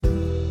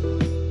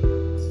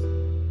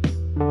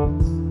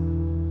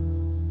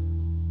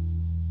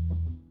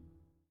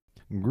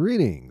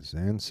Greetings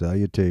and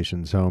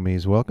salutations,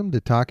 homies. Welcome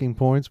to Talking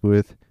Points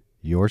with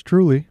yours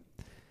truly,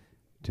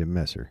 Tim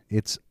Messer.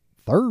 It's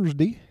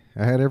Thursday.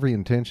 I had every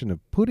intention of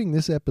putting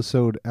this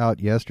episode out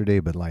yesterday,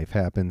 but life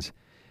happens,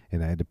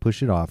 and I had to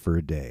push it off for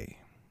a day.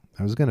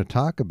 I was going to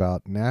talk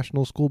about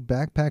National School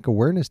Backpack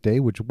Awareness Day,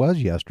 which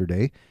was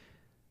yesterday.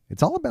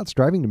 It's all about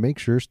striving to make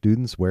sure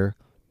students wear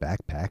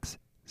backpacks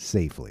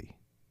safely.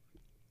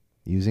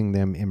 Using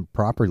them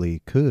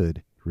improperly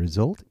could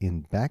result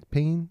in back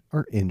pain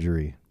or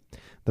injury.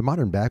 The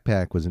modern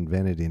backpack was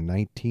invented in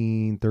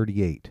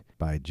 1938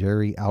 by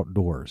Jerry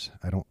Outdoors.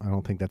 I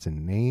don't think that's a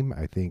name.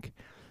 I think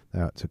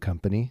it's a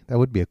company. That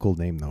would be a cool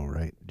name though,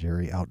 right?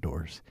 Jerry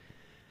Outdoors.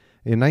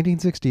 In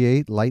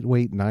 1968,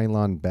 lightweight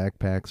nylon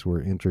backpacks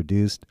were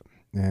introduced,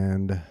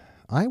 and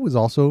I was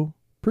also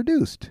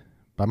produced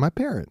by my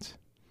parents.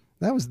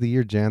 That was the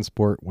year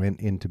JanSport went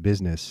into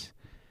business.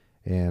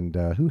 And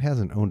who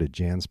hasn't owned a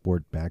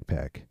JanSport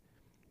backpack?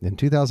 In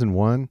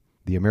 2001,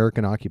 the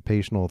American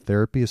Occupational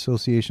Therapy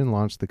Association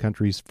launched the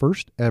country's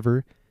first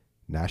ever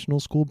National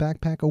School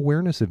Backpack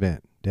Awareness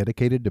event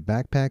dedicated to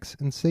backpacks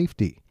and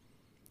safety.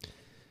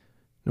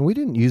 Now, we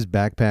didn't use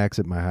backpacks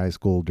at my high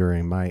school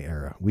during my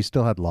era. We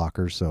still had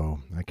lockers, so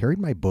I carried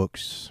my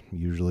books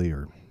usually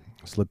or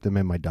slipped them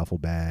in my duffel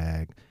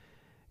bag.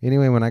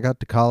 Anyway, when I got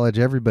to college,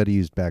 everybody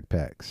used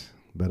backpacks.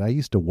 But I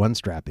used to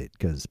one-strap it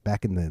because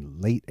back in the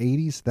late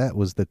 80s, that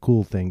was the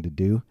cool thing to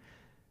do.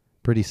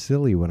 Pretty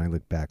silly when I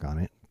look back on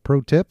it.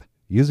 Pro tip,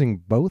 using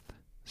both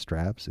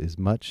straps is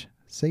much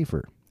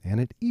safer, and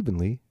it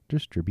evenly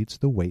distributes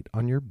the weight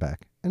on your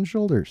back and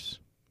shoulders.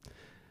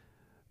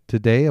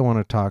 Today, I want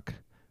to talk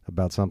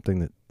about something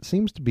that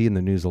seems to be in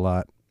the news a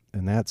lot,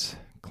 and that's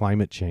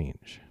climate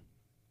change.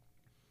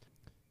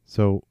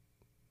 So,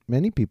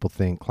 many people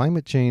think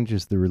climate change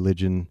is the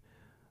religion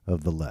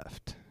of the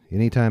left.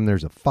 Anytime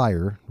there's a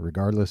fire,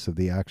 regardless of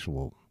the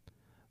actual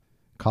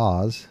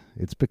cause,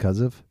 it's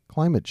because of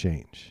climate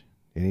change.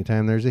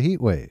 Anytime there's a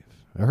heat wave,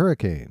 a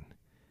hurricane,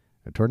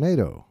 a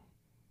tornado,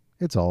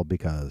 it's all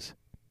because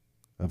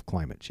of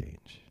climate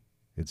change.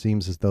 It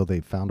seems as though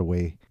they've found a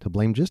way to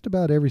blame just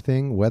about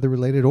everything,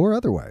 weather-related or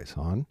otherwise,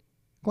 on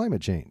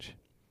climate change.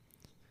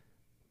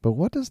 But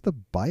what does the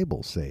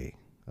Bible say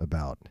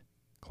about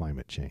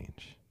climate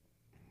change?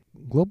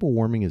 Global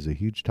warming is a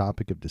huge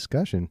topic of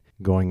discussion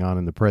going on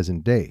in the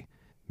present day.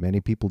 Many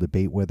people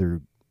debate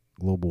whether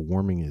global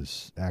warming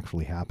is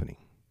actually happening.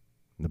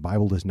 The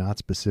Bible does not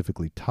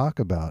specifically talk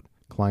about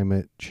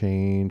climate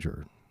change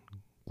or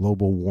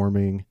global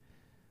warming.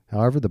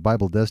 However, the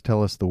Bible does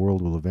tell us the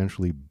world will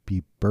eventually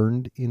be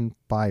burned in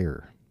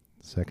fire.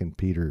 2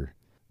 Peter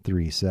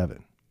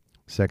 3:7.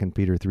 2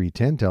 Peter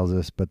 3:10 tells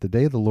us, "But the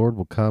day of the Lord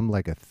will come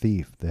like a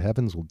thief. The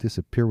heavens will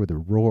disappear with a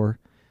roar.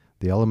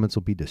 The elements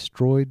will be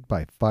destroyed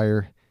by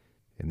fire,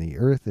 and the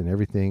earth and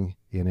everything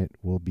in it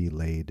will be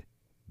laid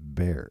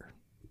bare."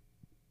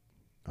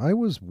 I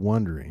was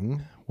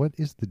wondering, what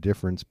is the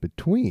difference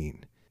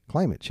between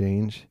climate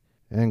change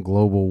and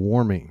global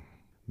warming?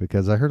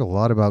 Because I heard a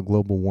lot about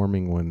global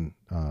warming when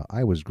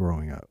I was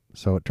growing up.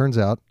 So it turns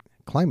out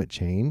climate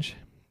change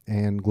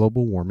and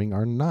global warming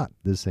are not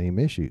the same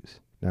issues.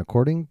 Now,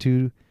 according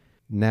to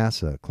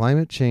NASA,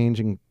 climate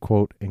change,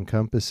 quote,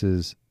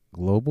 encompasses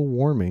global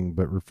warming,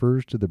 but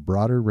refers to the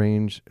broader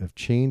range of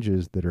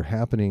changes that are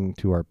happening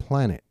to our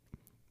planet,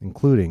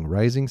 including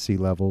rising sea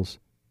levels,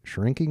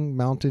 shrinking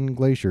mountain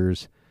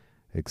glaciers,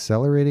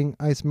 accelerating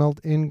ice melt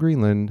in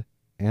Greenland,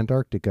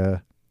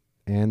 Antarctica,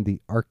 and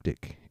the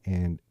Arctic,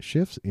 and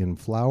shifts in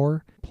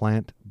flower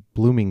plant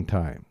blooming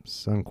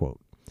times, unquote.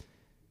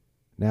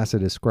 NASA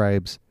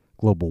describes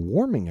global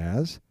warming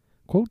as,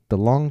 quote, the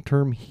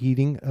long-term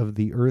heating of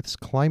the Earth's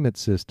climate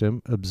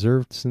system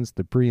observed since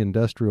the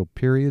pre-industrial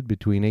period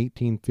between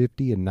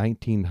 1850 and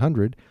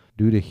 1900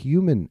 due to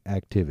human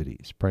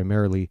activities,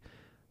 primarily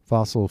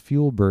fossil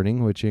fuel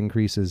burning, which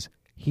increases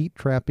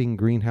heat-trapping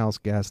greenhouse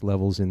gas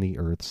levels in the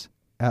Earth's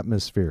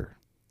atmosphere,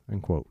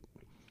 unquote.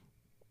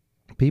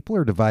 People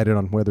are divided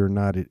on whether or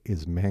not it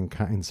is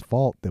mankind's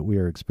fault that we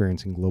are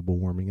experiencing global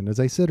warming. And as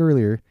I said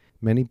earlier,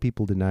 many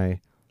people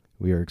deny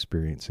we are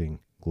experiencing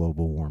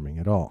global warming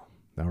at all.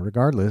 Now,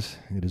 regardless,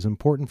 it is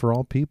important for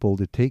all people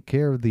to take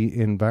care of the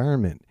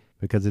environment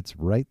because it's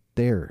right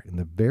there in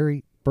the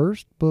very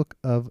first book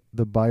of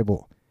the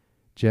Bible.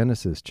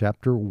 Genesis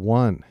chapter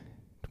 1,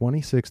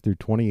 26 through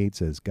 28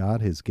 says,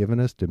 God has given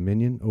us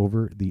dominion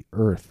over the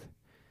earth.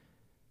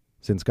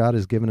 Since God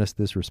has given us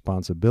this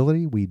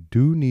responsibility, we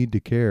do need to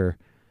care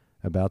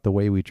about the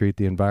way we treat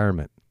the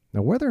environment.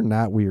 Now, whether or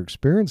not we are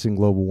experiencing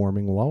global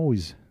warming will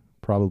always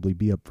probably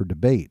be up for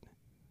debate.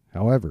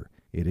 However,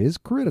 it is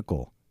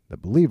critical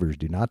that believers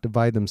do not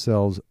divide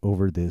themselves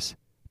over this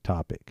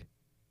topic.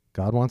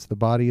 God wants the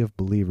body of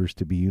believers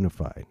to be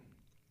unified.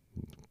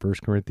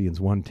 1 Corinthians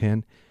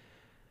 1:10,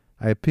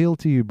 I appeal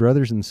to you,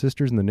 brothers and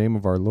sisters, in the name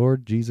of our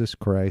Lord Jesus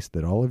Christ,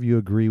 that all of you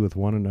agree with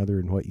one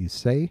another in what you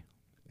say,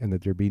 and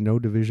that there be no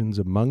divisions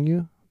among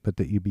you, but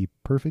that you be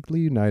perfectly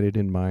united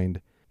in mind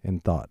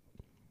and thought.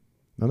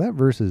 Now, that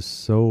verse is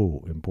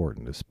so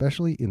important,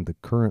 especially in the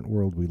current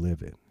world we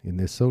live in. In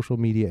this social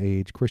media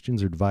age,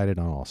 Christians are divided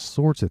on all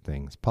sorts of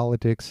things: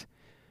 politics,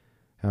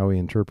 how we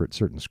interpret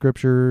certain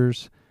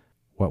scriptures,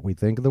 what we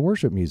think of the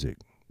worship music,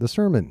 the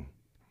sermon,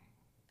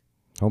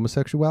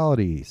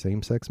 homosexuality,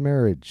 same-sex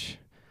marriage,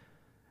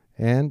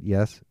 and,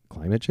 yes,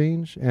 climate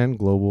change and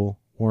global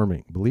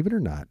warming. Believe it or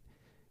not,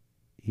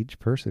 each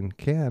person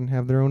can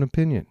have their own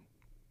opinion.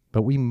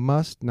 But we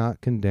must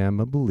not condemn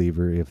a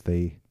believer if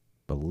they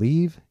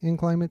believe in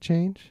climate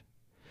change,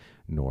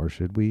 nor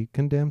should we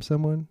condemn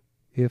someone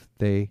if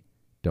they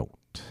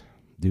don't.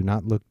 Do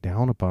not look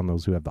down upon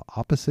those who have the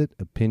opposite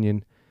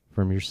opinion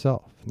from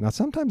yourself. Now,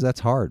 sometimes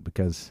that's hard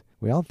because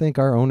we all think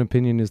our own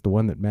opinion is the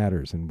one that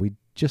matters, and we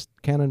just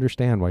can't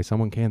understand why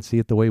someone can't see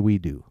it the way we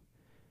do.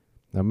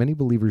 Now, many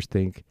believers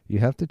think you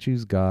have to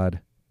choose God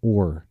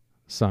or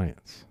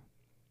science.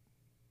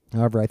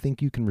 However, I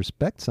think you can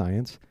respect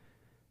science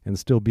and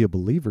still be a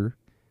believer.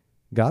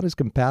 God is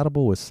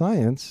compatible with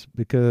science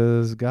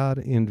because God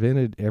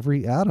invented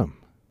every atom,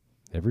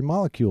 every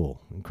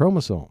molecule, and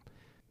chromosome.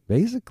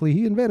 Basically,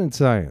 he invented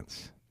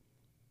science.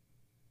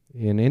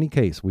 In any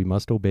case, we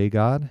must obey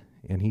God,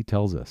 and he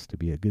tells us to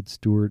be a good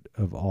steward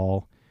of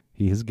all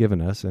he has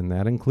given us, and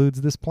that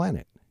includes this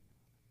planet.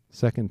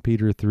 2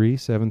 Peter 3,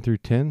 7 through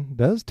 10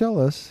 does tell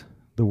us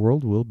the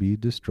world will be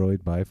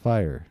destroyed by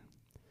fire.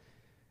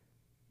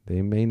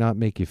 They may not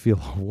make you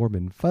feel warm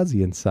and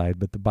fuzzy inside,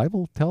 but the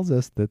Bible tells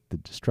us that the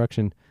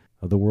destruction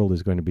of the world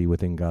is going to be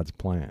within God's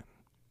plan.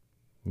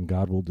 And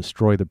God will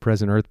destroy the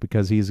present earth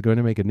because he is going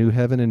to make a new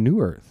heaven and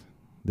new earth.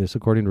 This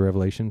according to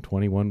Revelation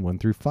 21, 1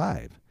 through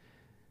 5.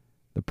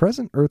 The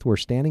present earth we're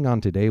standing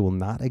on today will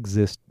not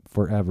exist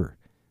forever,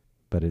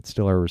 but it's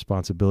still our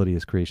responsibility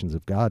as creations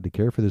of God to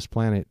care for this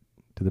planet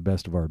to the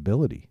best of our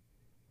ability.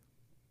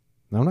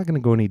 Now, I'm not going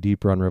to go any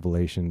deeper on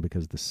Revelation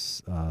because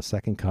the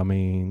second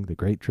coming, the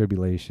Great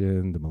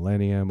Tribulation, the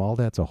millennium, all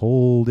that's a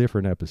whole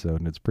different episode,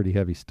 and it's pretty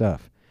heavy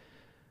stuff.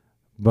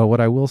 But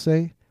what I will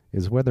say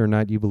is whether or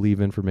not you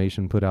believe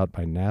information put out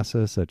by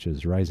NASA, such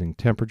as rising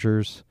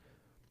temperatures,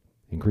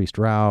 increased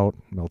drought,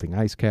 melting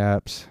ice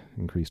caps,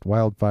 increased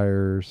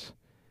wildfires,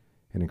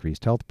 and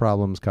increased health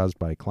problems caused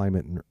by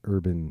climate in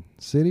urban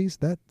cities,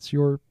 that's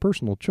your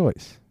personal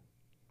choice.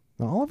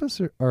 Now, all of us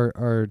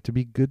are to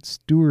be good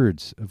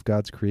stewards of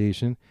God's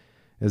creation,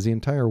 as the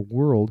entire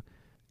world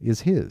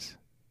is his.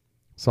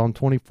 Psalm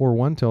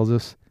 24:1 tells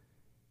us,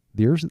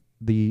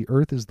 the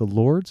earth is the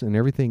Lord's and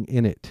everything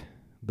in it,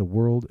 the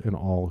world and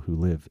all who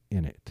live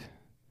in it.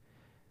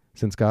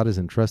 Since God has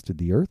entrusted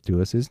the earth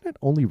to us, isn't it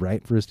only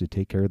right for us to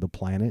take care of the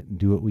planet and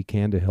do what we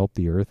can to help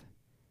the earth?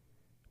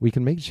 We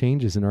can make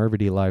changes in our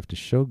everyday life to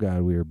show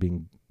God we are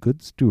being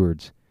good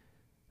stewards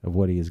of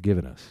what he has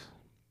given us.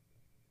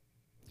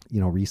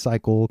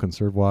 Recycle,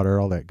 conserve water,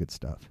 all that good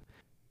stuff.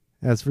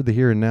 As for the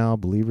here and now,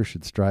 believers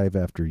should strive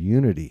after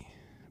unity.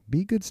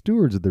 Be good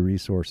stewards of the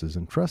resources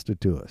entrusted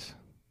to us,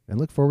 and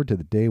look forward to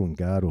the day when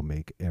God will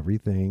make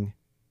everything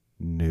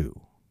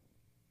new.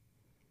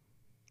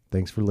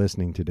 Thanks for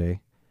listening today.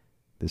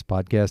 This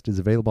podcast is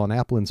available on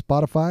Apple and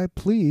Spotify.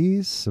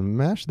 Please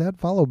smash that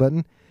follow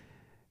button,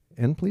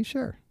 and please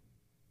share.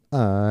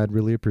 I'd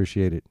really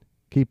appreciate it.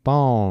 Keep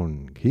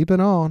on keeping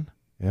on.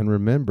 And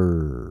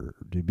remember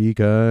to be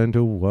kind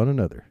to one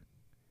another.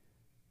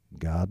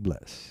 God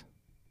bless.